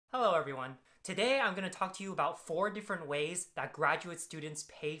Hello everyone. Today I'm going to talk to you about 4 different ways that graduate students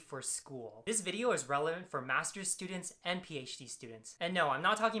pay for school. This video is relevant for master's students and PhD students. And no, I'm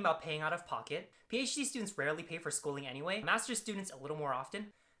not talking about paying out of pocket. PhD students rarely pay for schooling anyway, master's students a little more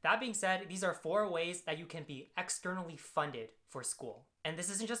often. That being said, these are 4 ways that you can be externally funded for school. And this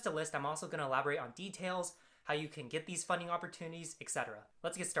isn't just a list, I'm also going to elaborate on details, how you can get these funding opportunities, etc.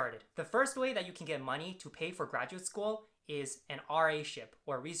 Let's get started. The first way that you can get money to pay for graduate school is an RA-ship,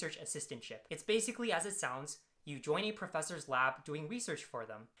 or research assistantship. It's basically as it sounds. You join a professor's lab doing research for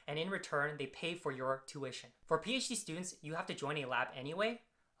them, and in return, they pay for your tuition. For PhD students, you have to join a lab anyway.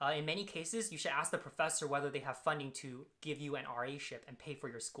 In many cases, you should ask the professor whether they have funding to give you an RA-ship and pay for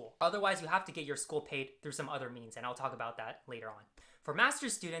your school. Otherwise, you have to get your school paid through some other means, and I'll talk about that later on. For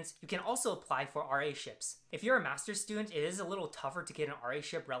master's students, you can also apply for RA-ships. If you're a master's student, it is a little tougher to get an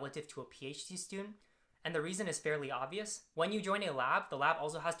RA-ship relative to a PhD student. And the reason is fairly obvious. When you join a lab, the lab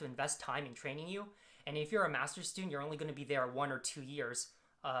also has to invest time in training you. And if you're a master's student, you're only going to be there 1 or 2 years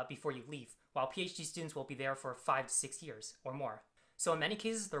before you leave, while PhD students will be there for 5 to 6 years or more. So in many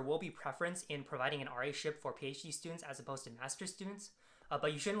cases, there will be preference in providing an RA-ship for PhD students as opposed to master's students,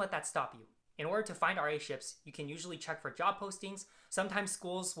 but you shouldn't let that stop you. In order to find RA-ships, you can usually check for job postings. Sometimes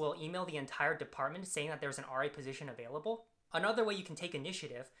schools will email the entire department saying that there's an RA position available. Another way you can take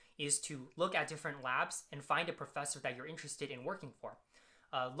initiative is to look at different labs and find a professor that you're interested in working for.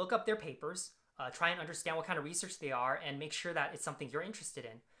 Look up their papers, try and understand what kind of research they are, and make sure that it's something you're interested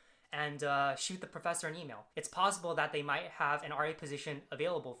in. And shoot the professor an email. It's possible that they might have an RA position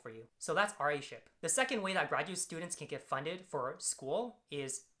available for you. So that's RA-ship. The second way that graduate students can get funded for school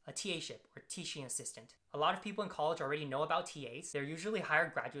is a TA-ship, or teaching assistant. A lot of people in college already know about TAs. They're usually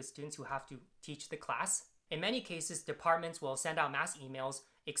hired graduate students who have to teach the class. In many cases, departments will send out mass emails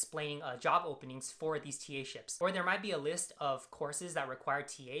explaining job openings for these TA-ships. Or there might be a list of courses that require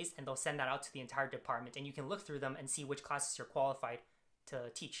TAs, and they'll send that out to the entire department, and you can look through them and see which classes you're qualified to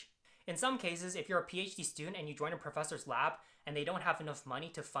teach. In some cases, if you're a PhD student and you join a professor's lab and they don't have enough money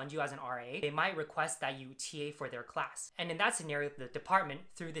to fund you as an RA, they might request that you TA for their class. And in that scenario, the department,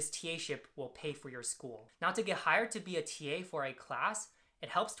 through this TA-ship, will pay for your school. Now, to get hired to be a TA for a class, it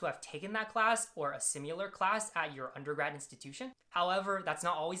helps to have taken that class or a similar class at your undergrad institution. However, that's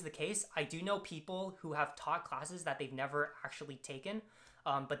not always the case. I do know people who have taught classes that they've never actually taken,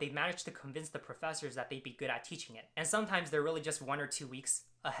 but they've managed to convince the professors that they'd be good at teaching it. And sometimes they're really just 1 or 2 weeks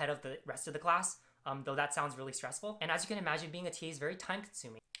ahead of the rest of the class, though that sounds really stressful. And as you can imagine, being a TA is very time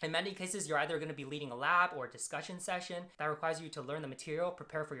consuming. In many cases, you're either going to be leading a lab or a discussion session that requires you to learn the material,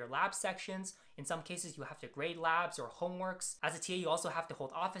 prepare for your lab sections. In some cases, you have to grade labs or homeworks. As a TA, you also have to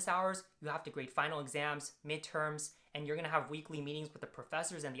hold office hours, you have to grade final exams, midterms, and you're going to have weekly meetings with the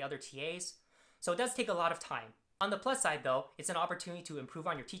professors and the other TAs. So it does take a lot of time. On the plus side though, it's an opportunity to improve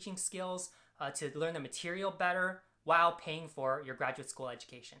on your teaching skills, to learn the material better while paying for your graduate school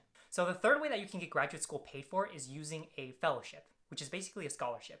education. So the third way that you can get graduate school paid for is using a fellowship, which is basically a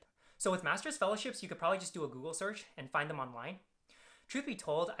scholarship. So with master's fellowships, you could probably just do a Google search and find them online. Truth be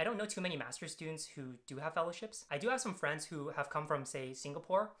told, I don't know too many master's students who do have fellowships. I do have some friends who have come from, say,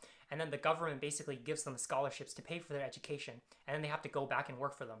 Singapore, and then the government basically gives them scholarships to pay for their education, and then they have to go back and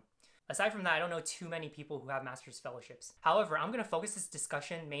work for them. Aside from that, I don't know too many people who have master's fellowships. However, I'm going to focus this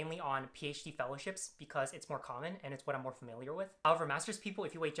discussion mainly on PhD fellowships because it's more common and it's what I'm more familiar with. However, master's people,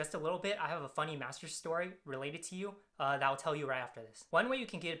 if you wait just a little bit, I have a funny master's story related to you that I'll tell you right after this. One way you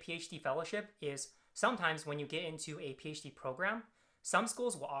can get a PhD fellowship is sometimes when you get into a PhD program, some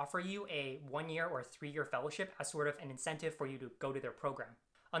schools will offer you a 1-year or 3-year fellowship as sort of an incentive for you to go to their program.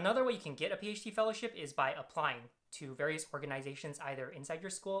 Another way you can get a PhD fellowship is by applying to various organizations either inside your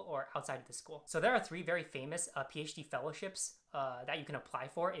school or outside of the school. So there are 3 very famous PhD fellowships that you can apply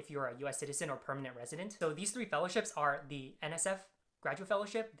for if you're a US citizen or permanent resident. So these 3 fellowships are the NSF Graduate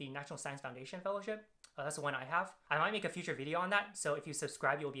Fellowship, the National Science Foundation Fellowship. That's the one I have. I might make a future video on that, so if you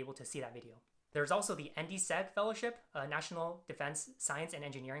subscribe, you'll be able to see that video. There's also the NDSEG Fellowship, National Defense Science and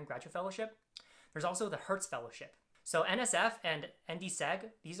Engineering Graduate Fellowship. There's also the Hertz Fellowship. So NSF and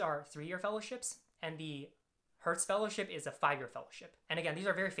NDSEG, these are 3-year fellowships, and the Hertz Fellowship is a 5-year fellowship. And again, these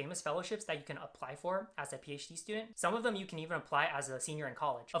are very famous fellowships that you can apply for as a PhD student. Some of them you can even apply as a senior in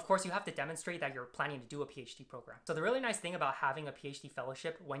college. Of course, you have to demonstrate that you're planning to do a PhD program. So the really nice thing about having a PhD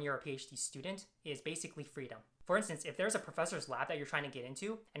fellowship when you're a PhD student is basically freedom. For instance, if there's a professor's lab that you're trying to get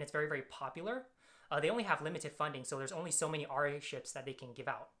into and it's very, very popular, they only have limited funding, so there's only so many RA-ships that they can give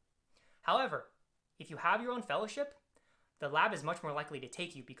out. However, if you have your own fellowship, the lab is much more likely to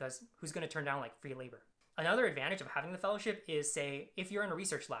take you because who's going to turn down like free labor? Another advantage of having the fellowship is, say, if you're in a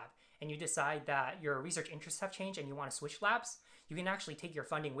research lab and you decide that your research interests have changed and you want to switch labs, you can actually take your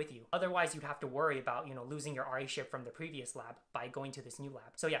funding with you. Otherwise, you'd have to worry about, losing your RA ship from the previous lab by going to this new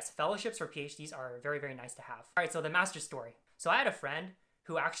lab. So yes, fellowships for PhDs are very, very nice to have. All right, so the master's story. So I had a friend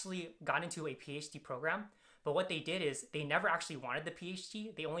who actually got into a PhD program, but what they did is they never actually wanted the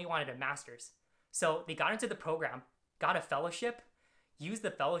PhD, they only wanted a master's. So they got into the program, got a fellowship, used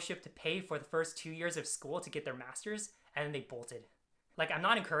the fellowship to pay for the first 2 years of school to get their master's, and then they bolted. Like, I'm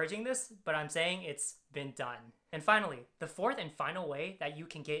not encouraging this, but I'm saying it's been done. And finally, the fourth and final way that you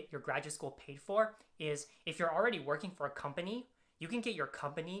can get your graduate school paid for is if you're already working for a company, you can get your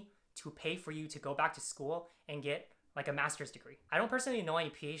company to pay for you to go back to school and get like a master's degree. I don't personally know any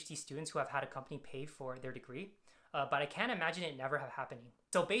PhD students who have had a company pay for their degree, but I can't imagine it never happening.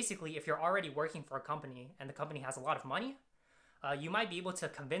 So basically, if you're already working for a company and the company has a lot of money, you might be able to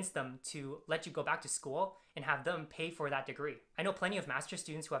convince them to let you go back to school and have them pay for that degree. I know plenty of master's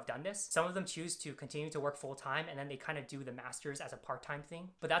students who have done this. Some of them choose to continue to work full-time and then they kind of do the master's as a part-time thing,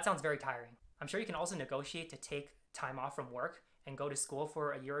 but that sounds very tiring. I'm sure you can also negotiate to take time off from work and go to school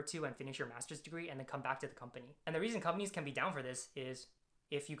for a year or two and finish your master's degree and then come back to the company. And the reason companies can be down for this is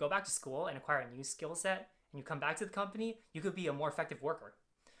if you go back to school and acquire a new skill set and you come back to the company, you could be a more effective worker.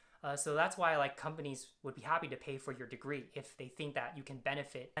 So that's why companies would be happy to pay for your degree if they think that you can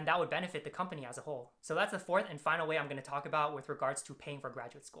benefit, and that would benefit the company as a whole. So that's the fourth and final way I'm going to talk about with regards to paying for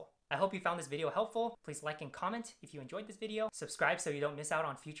graduate school. I hope you found this video helpful. Please like and comment if you enjoyed this video, subscribe so you don't miss out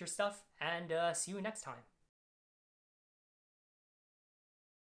on future stuff, and see you next time.